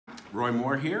Roy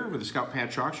Moore here with the Scout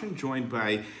Patch Auction, joined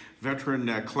by veteran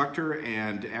collector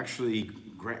and actually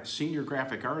senior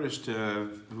graphic artist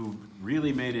who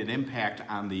really made an impact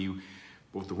on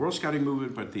both the World Scouting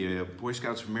movement, but the Boy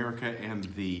Scouts of America and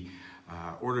the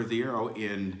Order of the Arrow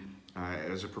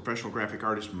as a professional graphic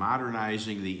artist,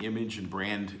 modernizing the image and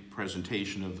brand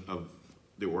presentation of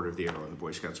the Order of the Arrow and the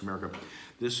Boy Scouts of America.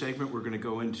 This segment we're going to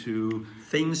go into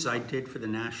things I did for the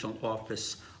national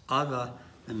office other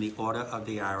than the Order of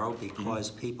the Arrow,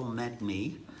 because people met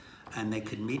me and they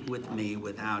could meet with me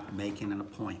without making an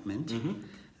appointment.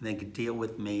 They could deal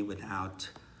with me without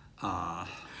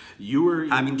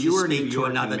having to speak to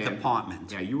another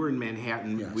department. Yeah, you were in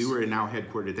Manhattan. Yes. We were now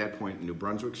headquartered at that point in New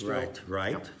Brunswick still.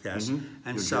 Right, Yep. yes. And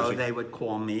New so Jersey. they would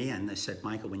call me and they said,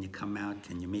 Michael, when you come out,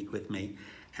 can you meet with me?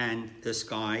 And this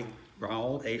guy,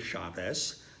 Raul A.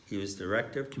 Chavez, he was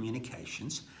Director of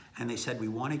Communications, and they said, we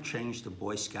want to change the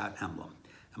Boy Scout emblem,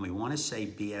 and we want to say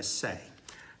BSA.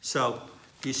 So,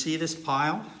 do you see this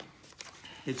pile?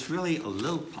 It's really a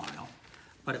little pile,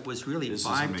 but it was really This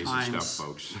five is amazing stuff,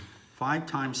 folks. 5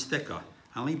 times thicker.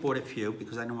 I only bought a few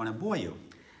because I didn't want to bore you.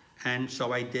 And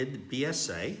so I did the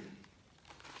BSA,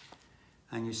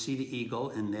 and you see the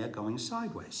eagle in there going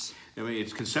sideways. I mean,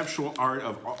 it's conceptual art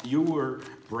of, you were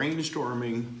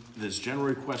brainstorming this general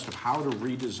request of how to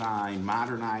redesign,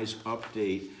 modernize,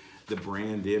 update the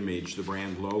brand image, the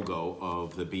brand logo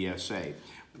of the BSA.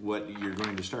 What you're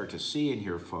going to start to see in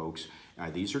here, folks,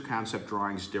 these are concept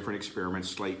drawings, different experiments,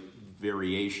 slight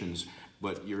variations,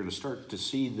 but you're going to start to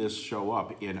see this show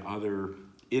up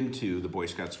into the Boy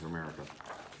Scouts of America.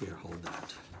 Here, hold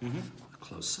that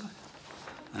closer.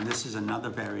 And this is another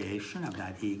variation of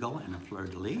that eagle and a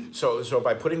fleur-de-lis. So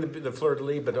by putting the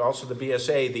fleur-de-lis, but also the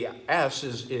BSA, the S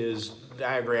is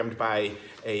diagrammed by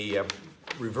a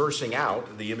reversing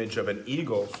out the image of an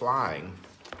eagle flying.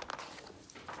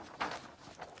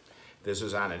 This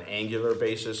is on an angular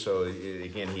basis, so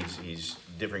again, he's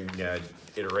different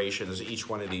iterations. Each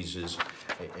one of these is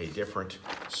a different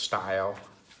style.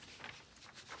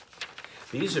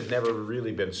 These have never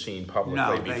really been seen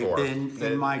publicly before. No, they've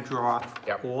been in my drawer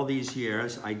all these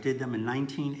years. I did them in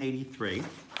 1983,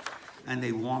 and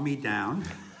they wore me down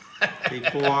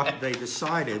before they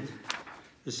decided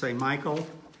to say, Michael,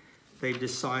 they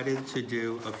decided to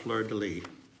do a fleur-de-lis.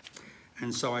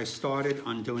 And so I started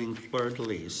on doing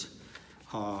fleur-de-lis.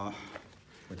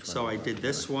 So I did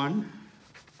this one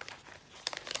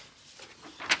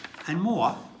and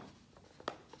more.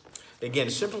 Again,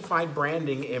 simplified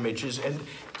branding images, and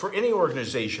for any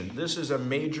organization, this is a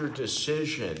major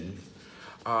decision,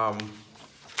 both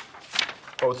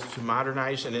to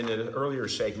modernize, and in an earlier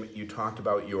segment, you talked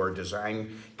about your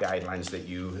design guidelines that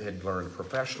you had learned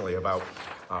professionally about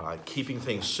keeping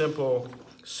things simple.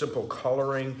 Simple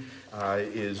coloring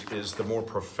is the more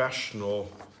professional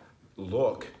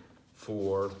look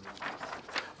for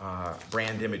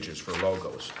brand images, for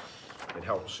logos. It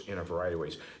helps in a variety of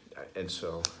ways. And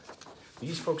so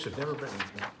these folks have never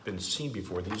been seen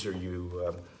before. These are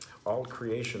all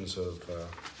creations of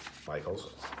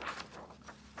Michael's.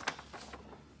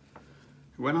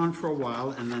 It went on for a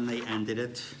while, and then they ended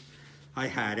it. I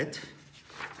had it,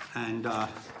 and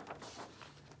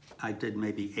I did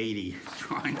maybe 80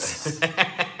 drawings.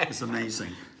 It's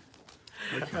amazing.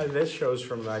 Okay. This shows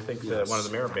from, I think, one of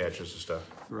the merit badges and stuff.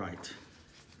 Right.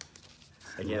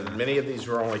 Again, many of these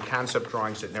were only concept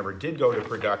drawings that never did go to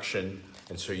production,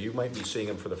 and so you might be seeing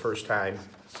them for the first time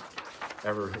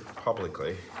ever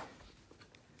publicly.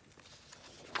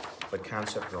 But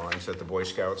concept drawings that the Boy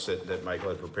Scouts, that Michael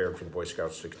had prepared for the Boy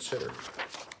Scouts to consider.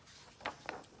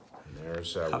 And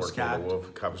there's working the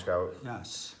wolf, Cub Scout,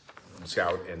 Yes.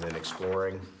 Scout, and then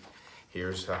exploring.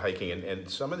 Here's the hiking, and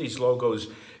some of these logos,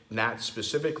 not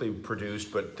specifically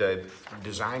produced, but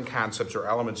design concepts or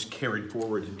elements carried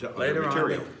forward into other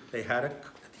material. They had a,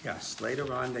 yes,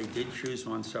 later on they did choose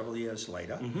one several years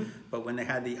later, but when they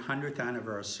had the 100th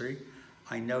anniversary,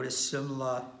 I noticed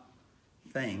similar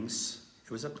things.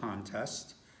 It was a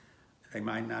contest. They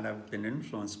might not have been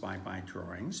influenced by my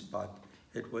drawings, but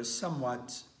it was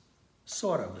somewhat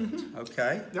sort of it,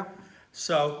 okay? Yeah.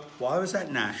 So while I was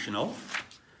at National,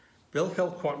 Bill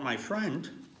Hillcourt, my friend,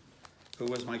 who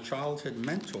was my childhood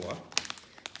mentor,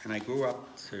 and I grew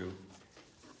up to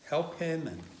help him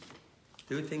and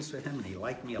do things for him, and he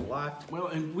liked me a lot. Well,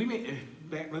 and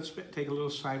let's take a little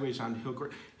sideways on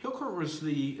Hillcourt. Hillcourt was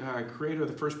the creator of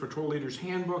the first Patrol Leader's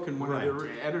Handbook and one of the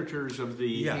editors of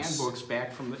the handbooks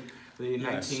back from the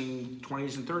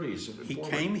 1920s and 30s. He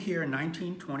came here in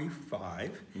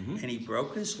 1925, and he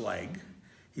broke his leg.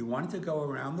 He wanted to go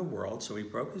around the world, so he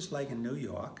broke his leg in New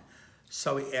York.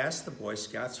 So he asked the Boy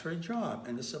Scouts for a job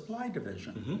in the supply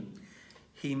division.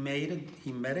 he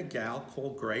met a gal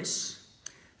called Grace,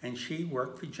 and she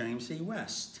worked for James E.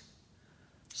 West.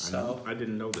 So I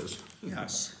didn't know this.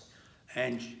 yes,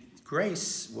 and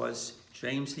Grace was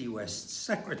James E. West's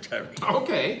secretary.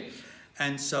 Okay.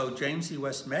 And so James E.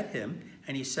 West met him,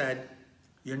 and he said,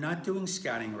 "You're not doing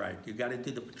scouting right. You got to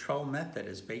do the patrol method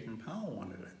as Baden-Powell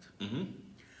wanted it." Mm-hmm.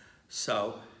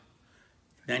 So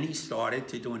then he started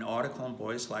to do an article in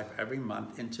Boy's Life every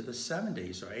month into the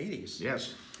 70s or 80s.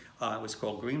 Yes. It was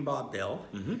called Green Bar Bill,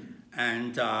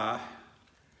 and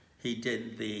he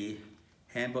did the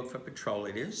Handbook for Patrol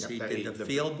Leaders. He did the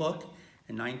Field Book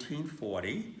in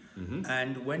 1940,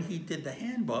 and when he did the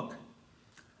handbook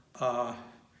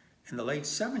in the late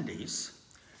 70s,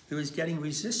 he was getting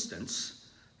resistance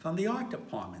from the art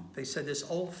department. They said, "This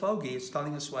old fogey is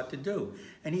telling us what to do,"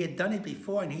 and he had done it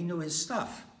before, and he knew his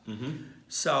stuff.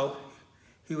 So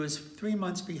he was 3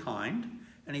 months behind,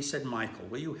 and he said, "Michael,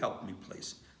 will you help me,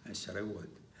 please?" I said I would.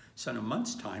 So in a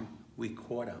month's time, we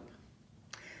caught up.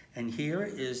 And here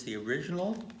is the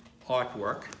original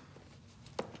artwork,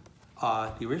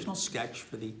 the original sketch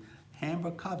for the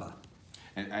handbook cover.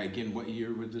 And again, what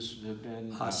year would this have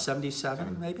been?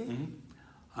 77, maybe?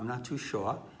 I'm not too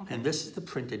sure. Okay. And this is the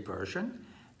printed version.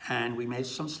 And we made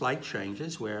some slight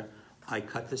changes where I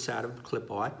cut this out of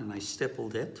clip art and I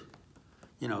stippled it.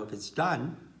 You know, if it's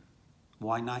done,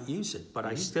 why not use it? But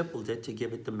I stippled it to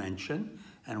give it dimension,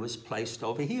 and it was placed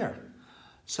over here.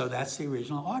 So that's the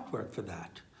original artwork for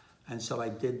that. And so I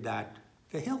did that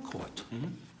for Hillcourt.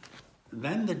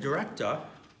 Then the director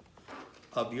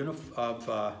of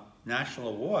National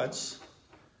Awards,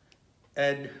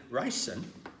 Ed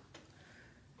Ryson,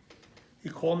 he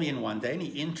called me in one day and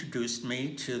he introduced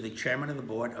me to the chairman of the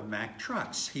board of Mack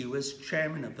Trucks. He was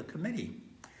chairman of the committee,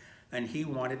 and he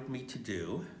wanted me to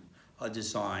do a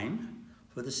design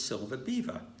for the Silver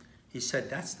Beaver. He said,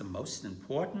 "That's the most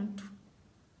important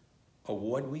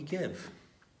award we give."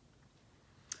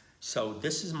 So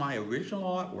this is my original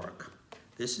artwork.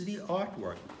 This is the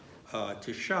artwork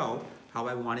to show how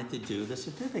I wanted to do the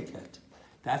certificate.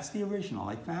 That's the original.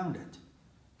 I found it.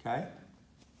 Okay?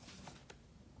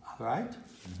 All right?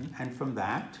 And from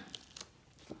that,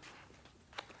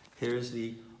 here's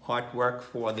the artwork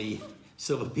for the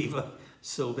Silver Beaver,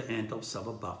 Silver Antelope,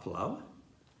 Silver Buffalo.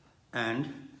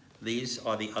 And these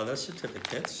are the other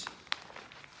certificates.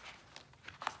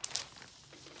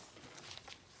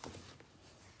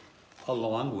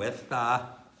 Along with the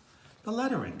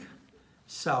lettering.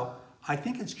 So I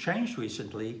think it's changed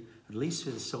recently, at least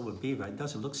for the Silver Beaver. It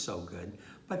doesn't look so good,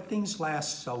 but things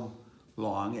last so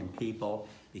long and people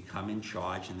become in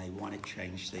charge and they want to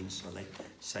change things, so they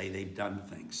say they've done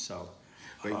things. So,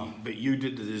 But you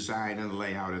did the design and the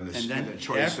layout and the choice of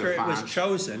fonts. After it was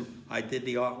chosen, I did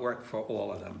the artwork for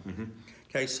all of them.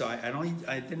 Okay, so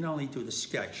I didn't only do the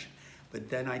sketch, but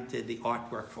then I did the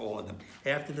artwork for all of them.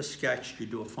 After the sketch, you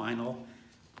do a final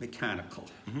mechanical.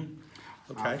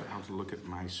 Okay. I'll have to look at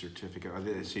my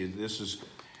certificate. See, this is,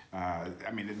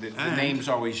 I mean, the names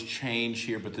always change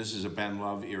here, but this is a Ben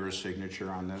Love era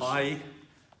signature on this. I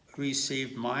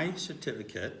received my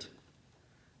certificate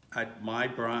at my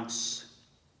Bronx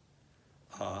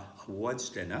awards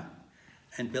dinner,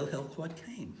 and Bill Hillcourt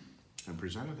came. And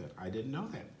presented it. I didn't know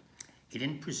that. He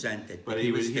didn't present it, but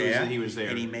he was there,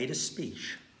 and he made a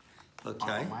speech.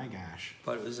 Okay. Oh my gosh.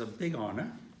 But it was a big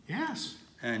honor. Yes.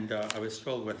 And I was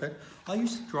thrilled with it. I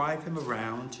used to drive him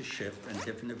around to SHIP and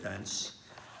different events.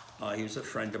 He was a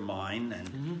friend of mine,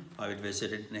 and I would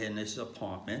visit in his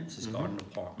apartment, his garden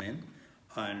apartment,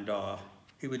 and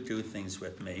he would do things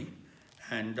with me.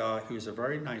 And he was a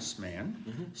very nice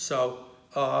man. So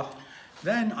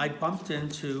then I bumped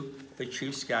into the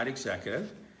Chief Scout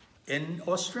Executive in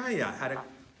Australia at a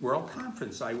world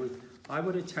conference. I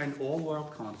would attend all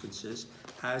world conferences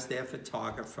as their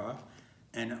photographer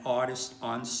and artist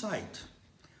on site,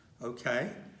 okay?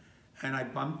 And I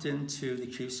bumped into the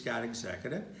Chief Scout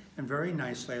Executive, and very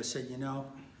nicely I said, "You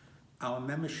know, our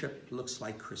membership looks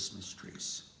like Christmas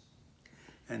trees."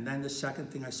 And then the second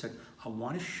thing I said, "I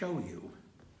want to show you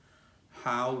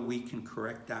how we can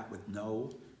correct that with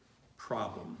no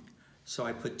problem." So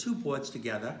I put two boards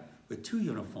together with two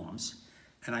uniforms,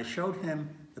 and I showed him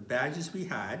the badges we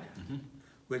had,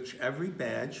 which every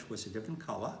badge was a different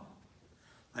color.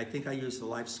 I think I used the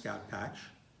Life Scout patch,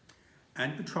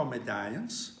 and patrol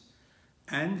medallions,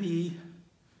 and the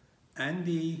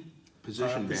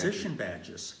position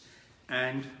badges.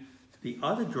 And the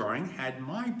other drawing had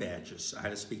my badges. I had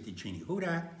to speak to Jeannie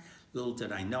Hudak. Little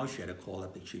did I know, she had to call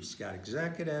up the Chief Scout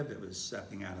Executive. It was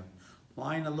stepping out of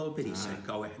line a little bit. He said,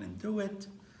 "Go ahead and do it,"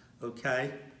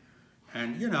 okay?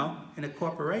 And you know, in a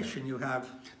corporation, you have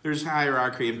There's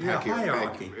hierarchy and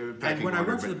hierarchy. And when I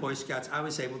order, worked for the Boy Scouts, I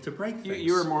was able to break things.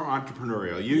 You're more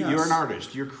entrepreneurial. Yes. You're an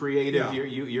artist. You're creative. Yeah.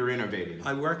 You're innovative.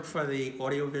 I worked for the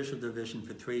audiovisual division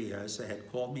for 3 years. They had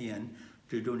called me in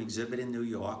to do an exhibit in New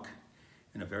York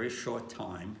in a very short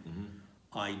time.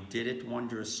 I did it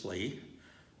wondrously,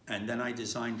 and then I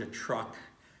designed a truck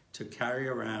to carry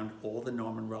around all the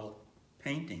Norman Rowell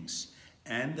paintings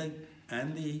and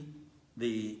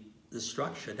the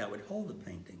structure that would hold the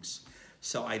paintings.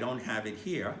 So I don't have it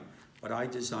here, but I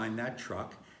designed that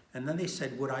truck. And then they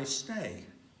said, would I stay?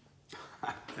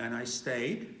 And I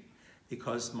stayed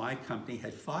because my company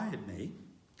had fired me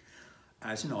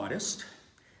as an artist.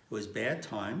 It was bad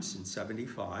times in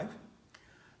 '75.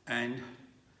 And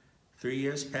 3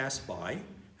 years passed by,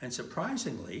 and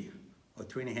surprisingly, or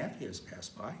 3.5 years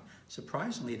passed by,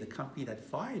 surprisingly, the company that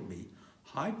fired me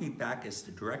hired me back as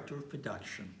the director of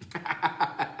production.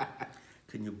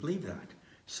 Can you believe that?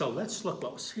 So let's look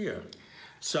what was here.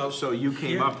 So you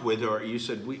came here, up with, or you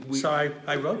said we. So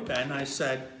I wrote Ben, I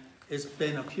said, it's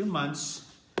been a few months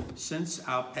since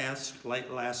our paths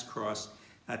last crossed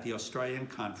at the Australian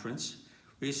conference.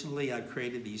 Recently, I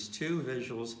created these 2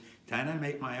 visuals to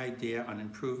animate my idea on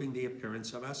improving the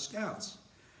appearance of our Scouts.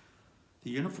 The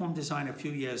uniform design a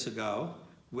few years ago,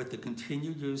 with the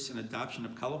continued use and adoption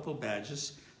of colorful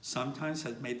badges, sometimes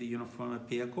has made the uniform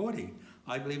appear gaudy.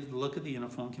 I believe the look of the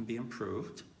uniform can be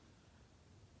improved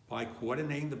by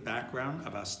coordinating the background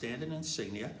of our standard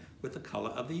insignia with the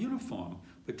color of the uniform.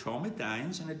 Patrol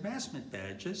medallions and advancement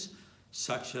badges,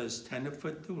 such as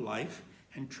Tenderfoot Through Life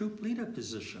and Troop Leader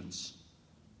positions,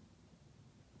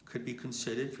 could be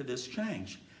considered for this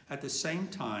change. At the same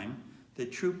time, the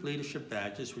troop leadership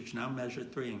badges, which now measure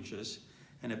 3 inches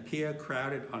and appear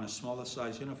crowded on a smaller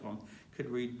size uniform,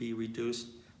 could be reduced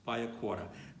by 1/4.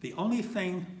 The only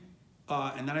thing,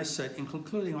 and then I said, in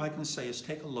concluding, all I can say is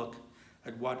take a look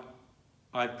at what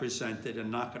I presented and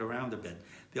knock it around a bit.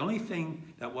 The only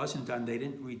thing that wasn't done, they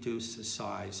didn't reduce the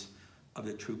size of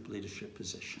the troop leadership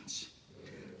positions.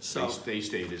 So they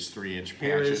stayed as 3-inch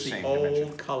here patches, is the same old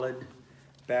dimension. colored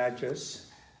badges.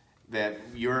 That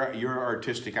your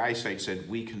artistic eyesight said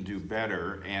we can do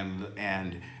better,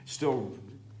 and still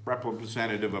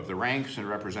representative of the ranks and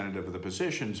representative of the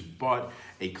positions, but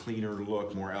a cleaner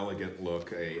look, more elegant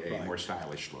look, a Right. more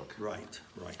stylish look. Right,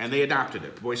 right. And they adopted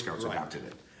it. The Boy Scouts Right. adopted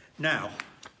it. Now,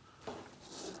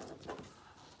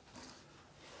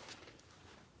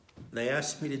 they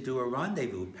asked me to do a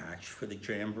rendezvous patch for the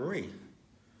Jamboree.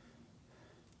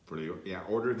 For the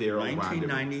order their own rendezvous.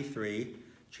 1993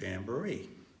 Jamboree.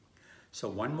 So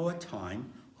one more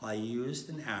time, I used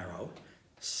an arrow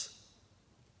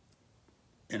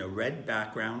in a red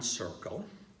background circle,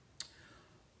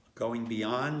 going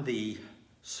beyond the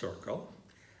circle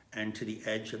and to the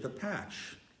edge of the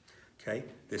patch. Okay,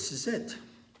 this is it.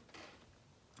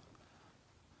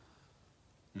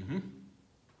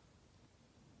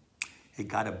 It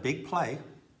got a big play,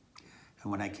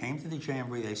 and when I came to the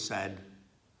Jamboree, they said,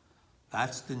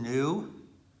 that's the new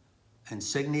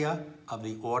insignia of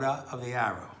the Order of the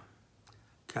Arrow.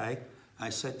 Okay? I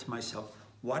said to myself,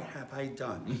 what have I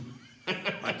done?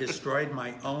 I destroyed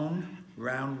my own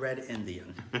round red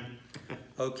Indian.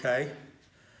 Okay?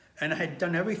 And I had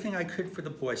done everything I could for the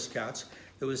Boy Scouts.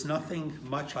 There was nothing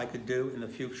much I could do in the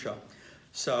future.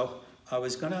 So I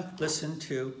was gonna listen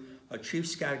to a Chief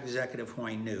Scout executive who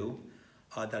I knew,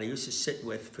 that I used to sit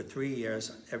with for 3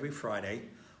 years every Friday.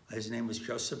 His name was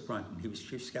Joseph Brunton. He was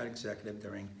Chief Scout executive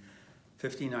during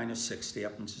 59 or 60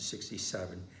 up until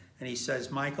 67. And he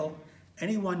says, Michael,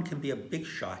 anyone can be a big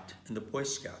shot in the Boy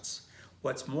Scouts.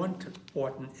 What's more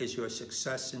important is your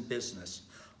success in business.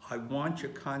 I want you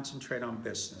to concentrate on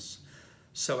business.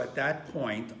 So at that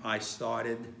point, I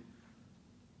started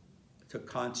to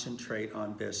concentrate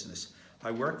on business.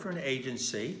 I worked for an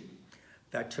agency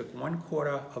that took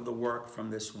 1/4 of the work from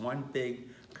this one big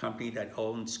company that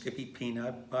owned Skippy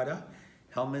Peanut Butter,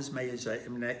 Hellmann's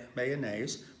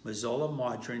Mayonnaise, Mazola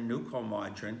Margarine, Nucor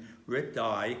Margarine, Rit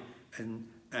Dye,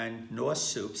 and Norse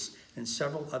Soups, and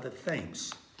several other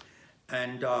things.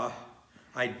 And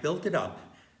I built it up,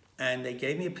 and they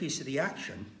gave me a piece of the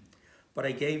action, but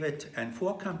I gave it, and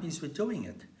 4 companies were doing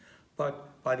it.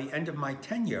 But by the end of my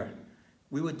tenure,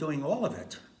 we were doing all of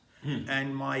it.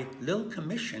 And my little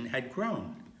commission had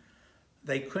grown.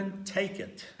 They couldn't take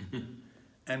it,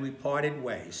 and we parted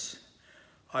ways.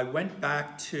 I went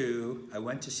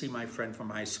to see my friend from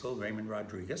high school, Raymond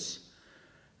Rodriguez,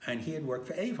 and he had worked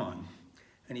for Avon.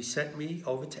 And he sent me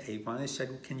over to Avon. They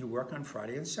said, can you work on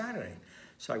Friday and Saturday?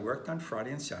 So I worked on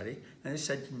Friday and Saturday, and they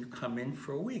said, can you come in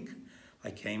for a week? I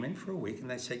came in for a week,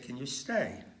 and they said, can you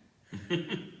stay?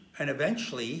 And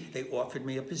eventually, they offered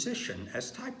me a position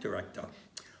as type director.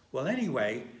 Well,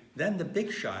 anyway, then the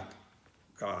big shot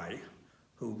guy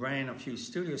who ran a few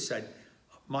studios said,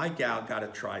 my gal got to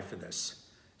try for this.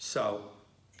 So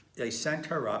they sent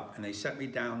her up and they sent me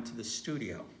down to the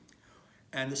studio.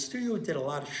 And the studio did a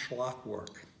lot of schlock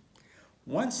work.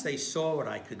 Once they saw what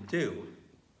I could do,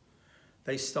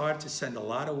 they started to send a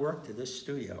lot of work to this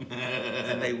studio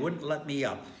and they wouldn't let me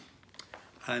up.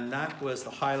 And that was the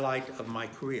highlight of my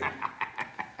career.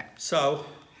 So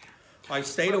I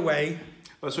stayed away.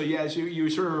 Well, so yes, you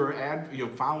sort of were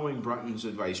following Brunton's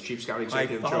advice, Chief Scout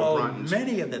Executive Joe Brunton. I followed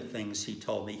many of the things he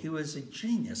told me. He was a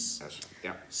genius. Yes.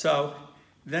 Yeah. So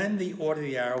then the Order of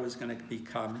the Arrow was going to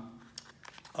become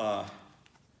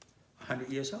 100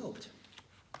 years old.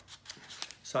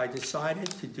 So I decided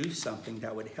to do something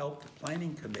that would help the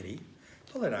planning committee,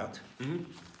 pull it out,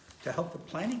 to help the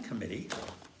planning committee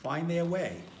find their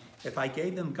way. If I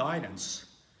gave them guidance,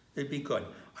 it'd be good.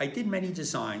 I did many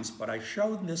designs, but I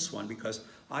showed this one because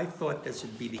I thought this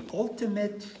would be the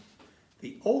ultimate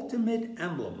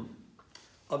emblem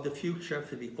of the future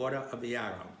for the Order of the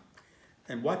Arrow.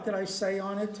 And what did I say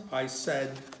on it? I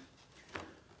said,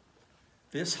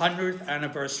 this 100th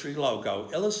anniversary logo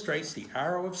illustrates the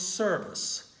arrow of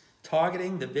service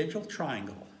targeting the vigil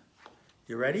triangle.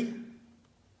 You ready?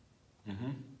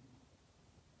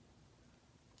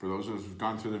 For those who've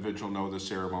gone through the vigil, know the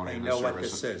ceremony and the know service. what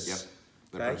this is. Yep,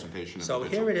 the presentation of so the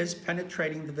vigil. here it is,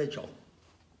 penetrating the vigil.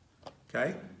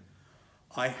 Okay?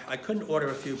 I couldn't order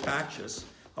a few patches.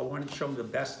 I wanted to show them the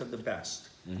best of the best.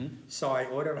 So I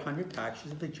ordered 100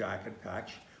 patches of the jacket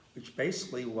patch, which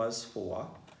basically was for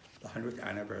the 100th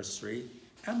anniversary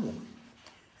emblem.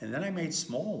 And then I made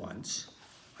small ones.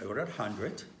 I ordered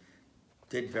 100,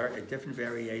 did different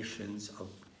variations of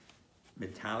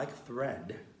metallic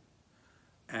thread,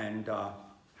 and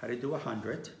had to do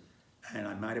 100, and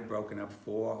I might have broken up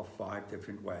 4 or 5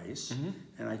 different ways,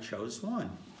 and I chose one.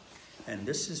 And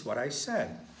this is what I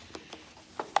said.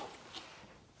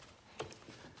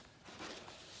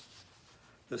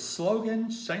 The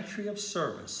slogan, Century of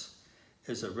Service,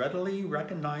 is a readily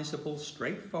recognizable,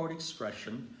 straightforward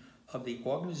expression of the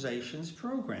organization's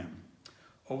program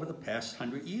over the past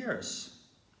 100 years.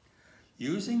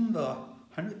 Using the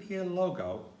 100th year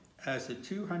logo as the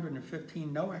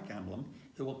 215 NOAC emblem,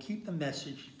 it will keep the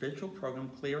message vigil program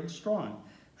clear and strong,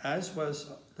 as was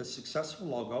the successful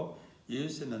logo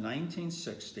used in the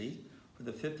 1960 for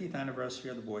the 50th anniversary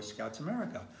of the Boy Scouts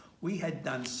America. We had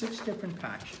done 6 different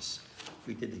patches.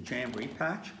 We did the Jamboree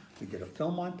patch, we did a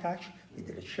Philmont patch, we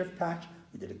did a Shift patch,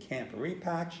 we did a Camporee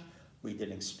patch, we did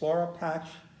an Explorer patch,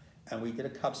 and we did a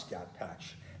Cub Scout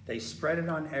patch. They spread it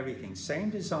on everything,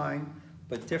 same design,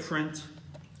 but different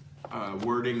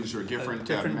wordings or different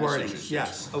messages. Wordings,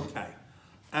 yes, okay.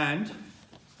 And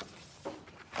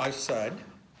I said,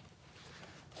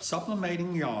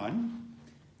 supplementing yarn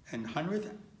and 100%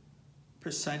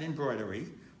 embroidery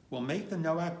will make the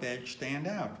NOAC badge stand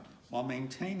out while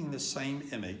maintaining the same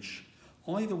image.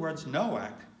 Only the words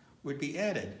NOAC would be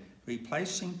added,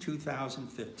 replacing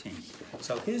 2015.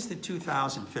 So here's the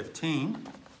 2015,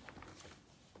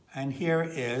 and here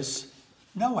is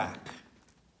NOAC,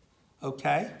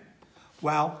 okay?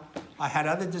 Well, I had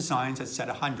other designs that said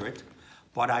 100,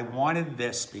 but I wanted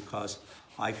this because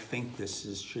I think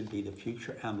this should be the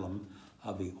future emblem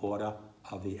of the Order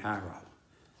of the Arrow.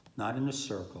 Not in a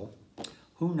circle.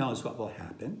 Who knows what will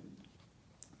happen?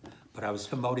 But I was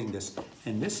promoting this,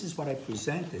 and this is what I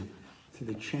presented to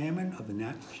the chairman of the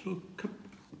National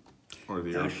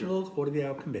Order of the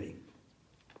Arrow Committee.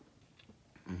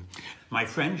 My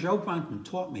friend Joe Brunton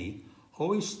taught me,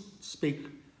 always speak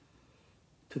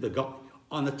to the guy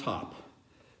on the top.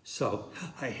 So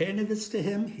I handed this to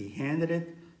him, he handed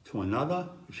it to another,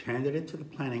 which handed it to the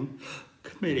planning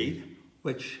committee,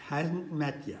 which hasn't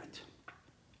met yet.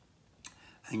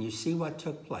 And you see what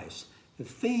took place. The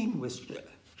theme was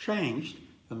changed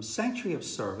from Century of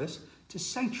Service to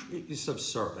Centuries of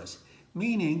Service,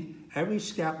 meaning every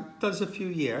scout does a few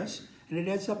years, and it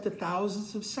adds up to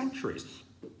thousands of centuries.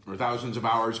 Or thousands of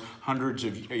hours, hundreds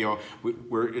of,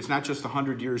 it's not just the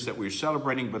 100 years that we're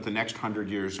celebrating, but the next 100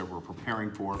 years that we're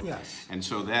preparing for. Yes. And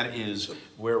so that is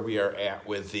where we are at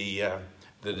with the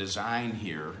design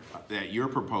here that you're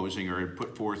proposing or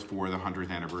put forth for the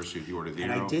 100th anniversary of the Order of the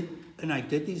Arrow. And I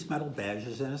did these metal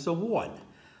badges and it's a award.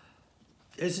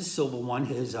 Here's a silver one,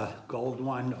 here's a gold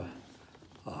one,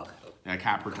 a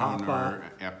copper tone or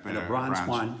and a bronze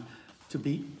one, to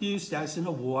be used as an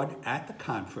award at the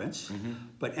conference,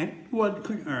 but anyone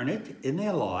could earn it in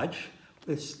their lodge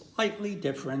with slightly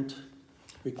different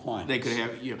requirements. They could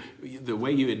have, you know, the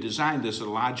way you had designed this, a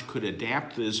lodge could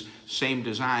adapt this same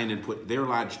design and put their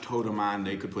lodge totem on.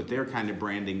 They could put their kind of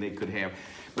branding. They could have,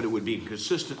 but it would be a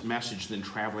consistent message then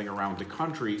traveling around the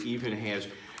country, even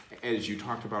as you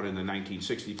talked about in the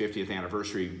 1960 50th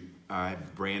anniversary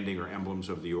branding or emblems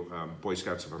of the Boy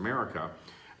Scouts of America.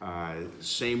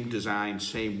 Same design,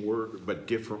 same word, but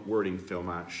different wording,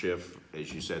 Philmont, Schiff,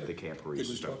 as you said, the Caparese. Did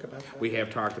we talk about that? We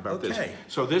have talked about this. Okay.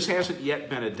 So this hasn't yet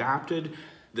been adopted.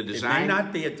 The design, it may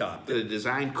not be adopted. The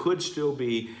design could still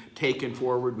be taken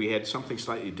forward. We had something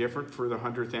slightly different for the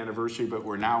 100th anniversary, but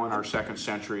we're now in our second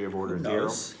century of Order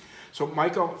Zero. So,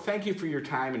 Michael, thank you for your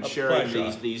time and sharing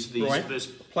this.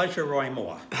 Pleasure, Roy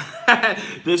Moore.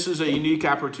 This is a unique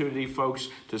opportunity, folks,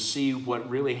 to see what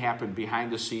really happened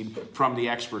behind the scene from the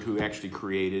expert who actually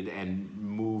created and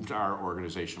moved our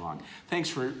organization along. Thanks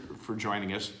for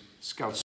joining us, Scouts.